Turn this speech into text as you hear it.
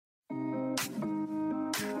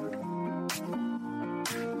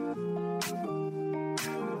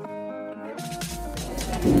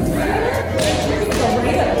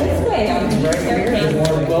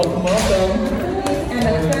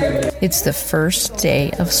It's the first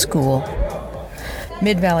day of school.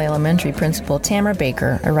 Midvalley Elementary Principal Tamra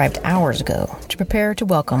Baker arrived hours ago to prepare to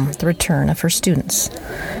welcome the return of her students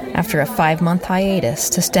after a 5-month hiatus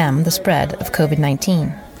to stem the spread of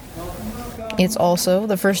COVID-19. It's also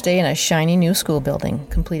the first day in a shiny new school building,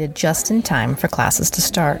 completed just in time for classes to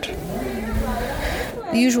start.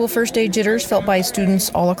 The usual first-day jitters felt by students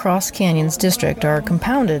all across Canyons District are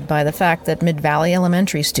compounded by the fact that Midvalley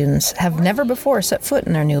Elementary students have never before set foot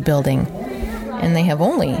in their new building, and they have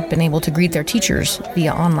only been able to greet their teachers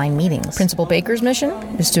via online meetings. Principal Baker's mission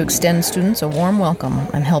is to extend students a warm welcome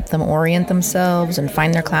and help them orient themselves and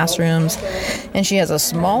find their classrooms, and she has a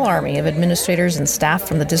small army of administrators and staff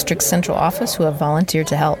from the district's central office who have volunteered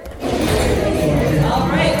to help.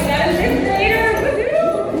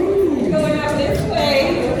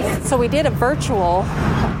 So we did a virtual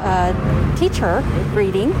teacher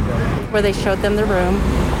greeting where they showed them the room,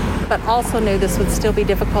 but also knew this would still be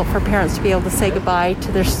difficult for parents to be able to say goodbye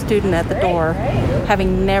to their student at the door,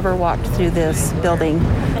 having never walked through this building,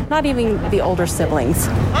 not even the older siblings.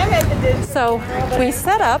 So we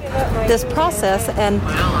set up this process and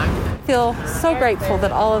feel so grateful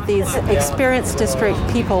that all of these experienced district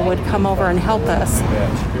people would come over and help us.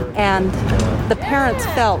 And the parents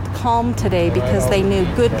felt calm today because they knew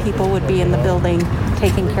good people would be in the building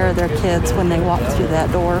taking care of their kids when they walked through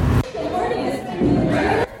that door.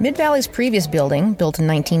 Midvalley's previous building, built in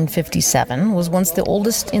 1957, was once the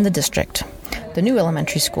oldest in the district. The new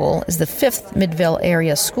elementary school is the 5th Midvale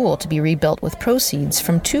area school to be rebuilt with proceeds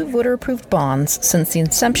from 2 voter-approved bonds since the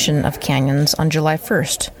inception of Canyons on July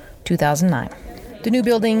 1st, 2009. The new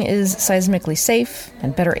building is seismically safe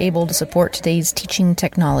and better able to support today's teaching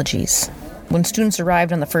technologies. When students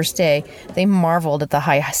arrived on the first day, they marveled at the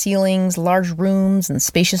high ceilings, large rooms, and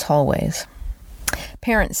spacious hallways.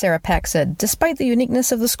 Parent Sarah Peck said, despite the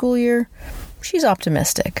uniqueness of the school year, she's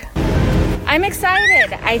optimistic. I'm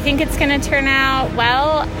excited. I think it's going to turn out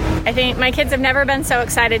well. I think my kids have never been so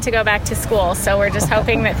excited to go back to school, so we're just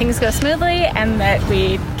hoping that things go smoothly and that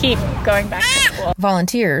we keep going back to school.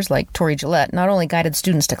 Volunteers like Tori Gillette not only guided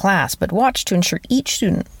students to class, but watched to ensure each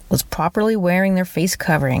student was properly wearing their face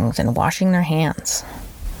coverings and washing their hands.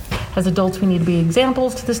 As adults, we need to be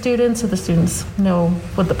examples to the students so the students know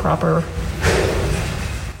what the proper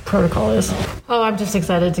protocol is. Oh, I'm just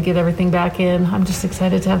excited to get everything back in. I'm just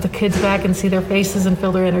excited to have the kids back and see their faces and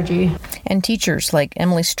feel their energy. And teachers like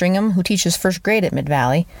Emily Stringham, who teaches first grade at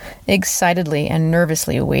Midvalley, excitedly and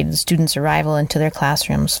nervously awaited students' arrival into their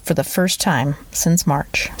classrooms for the first time since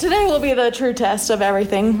March. Today will be the true test of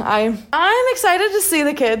everything. I'm excited to see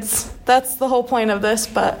the kids. That's the whole point of this,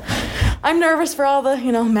 but I'm nervous for all the,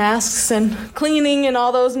 masks and cleaning and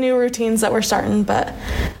all those new routines that we're starting, but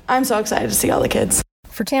I'm so excited to see all the kids.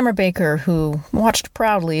 For Tamra Baker, who watched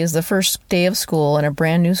proudly as the first day of school in a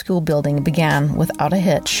brand new school building began without a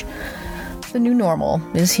hitch, the new normal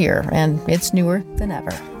is here, and it's newer than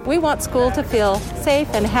ever. We want school to feel safe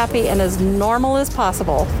and happy and as normal as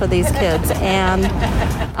possible for these kids, and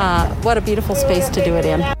what a beautiful space to do it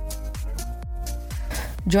in.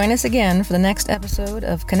 Join us again for the next episode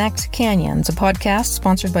of Connect Canyons, a podcast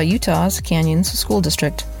sponsored by Utah's Canyons School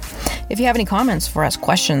District. If you have any comments for us,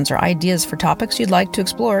 questions, or ideas for topics you'd like to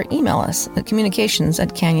explore, email us at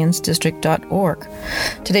communications@canyonsdistrict.org.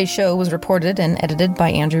 Today's show was reported and edited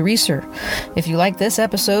by Andrew Reeser. If you like this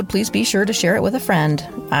episode, please be sure to share it with a friend.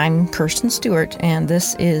 I'm Kirsten Stewart, and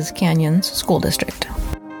this is Canyons School District.